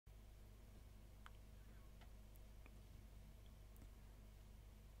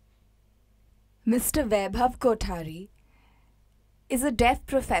Mr. Vaibhav Kothari is a deaf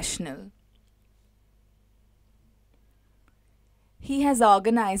professional. He has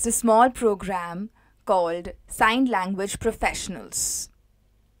organized a small program called Sign Language Professionals.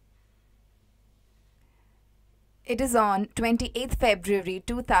 It is on 28th February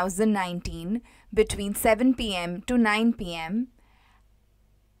 2019 between 7 p.m. to 9 p.m.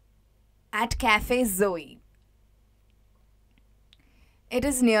 at Cafe Zoe. It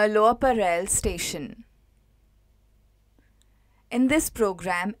is near Lower Parel station. In this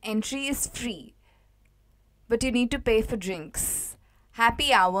program, entry is free, but you need to pay for drinks.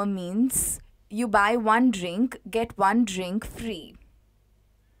 Happy hour means you buy one drink, get one drink free.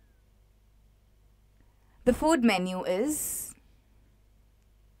 The food menu is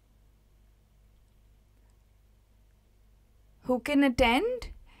who can attend?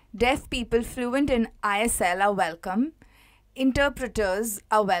 Deaf people fluent in ISL are welcome. Interpreters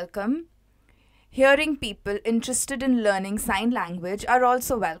are welcome. Hearing people interested in learning sign language are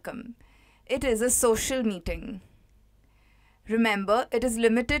also welcome. It is a social meeting. Remember, it is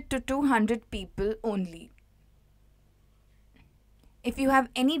limited to 200 people only. If you have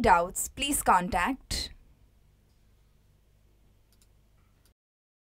any doubts, please contact